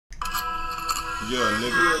Yeah,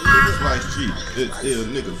 nigga. SlyseG. It's ill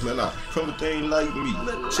niggas, man. From a thing like me.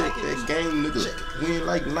 Check that game, nigga. We ain't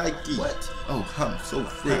like Nike. Oh, I'm so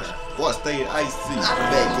fresh. Boy, stay icy.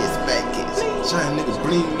 Back it. Shine nigga,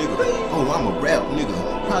 bling nigga. Oh, I'm a rap nigga.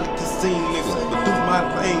 Probably can sing nigga. But do my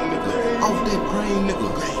thing nigga. Off that brain nigga.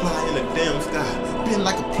 Fly in the damn sky. Been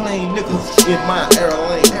like a plane nigga. In my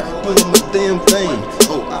airlane. Doing my damn thing.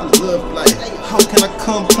 Oh, I love life. How can I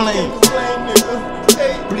complain?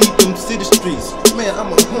 Bleed them city streets. Man, I'm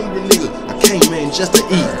a hungry nigga. I came in just to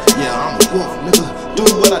eat. Yeah, I'm a wolf nigga. Do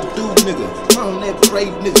what I do nigga. I'm that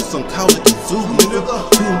brave nigga. Some call it the zoo nigga.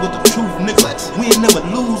 Doing with the truth nigga. We ain't never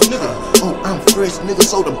lose nigga. Oh, I'm fresh nigga,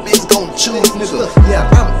 so the bitch gon' choose nigga. Yeah,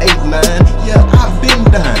 I'm 8'9". Yeah, I've been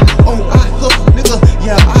dying. Oh, I hustle nigga.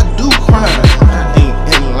 Yeah, I do crime. I ain't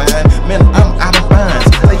in line. Man, I'm out of bounds.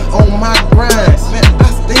 Stay on my grind. Man, I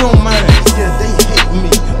stay on mine. Yeah, they hate me,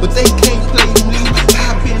 but they can't play me.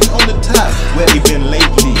 I've been on the top. Where they been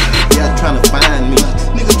lately? Y'all tryna find me.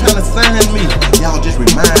 Niggas tryna sign me. Y'all just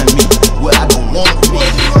remind me what I don't want to be.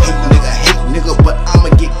 Hate nigga, but I'ma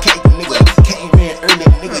get cake nigga. Came in early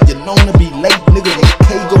nigga, you known to be late nigga.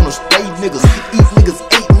 K gonna stray niggas, eat niggas,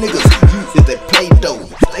 ate niggas. You is that play dough,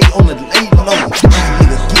 stay on the lay low. My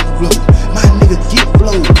nigga get blow, my nigga get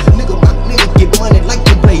blow. Nigga, my nigga get money like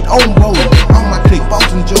they played on road. All my clique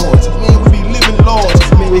Boston George, man, we be living large.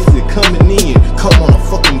 Man, they see coming in, come on a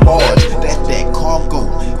fucking barge. That's that cargo,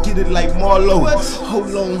 get it like Marlowe.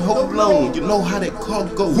 Hold on, you know how that car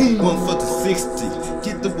go. One for the 60,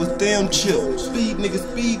 get the with damn chill. Speed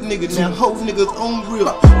nigga, now whole niggas on real.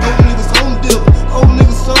 Old niggas on dip, old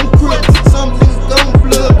niggas on grip. Some niggas gon'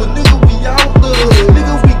 blood, but nigga we all love.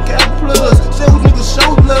 Nigga we got plus, those niggas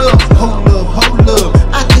show love. Hold up,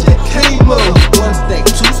 I just came up. 1 stack,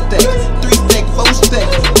 2 stack, 3 stack, 4 stack.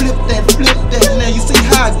 Flip that, now you see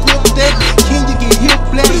how I grip that. Can you get hip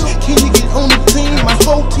black? Can you get on the team? My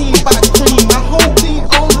whole team by cream, my whole team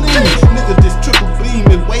on lean. Nigga this triple beam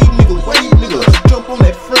and wave nigga. Jump on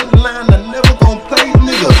that front line, I never gon' play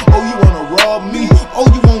nigga. Oh, you wanna rob me? Oh,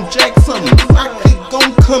 you want jack something? I keep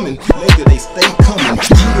gon' coming, nigga they stay coming.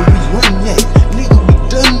 Nigga we run that, nigga we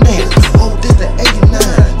done that. Oh, this the 89,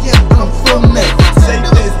 yeah I'm from that. Say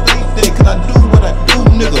that, cause I do what I do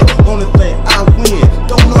nigga. Only thing I win,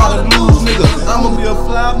 don't know how to lose nigga. I'ma be a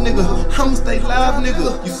fly nigga, I'ma stay live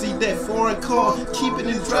nigga. You see that foreign car, keep it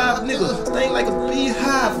in drive nigga. Sting like a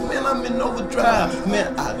beehive, man I'm in overdrive.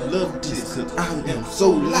 Man I love this cause I am so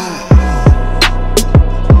live.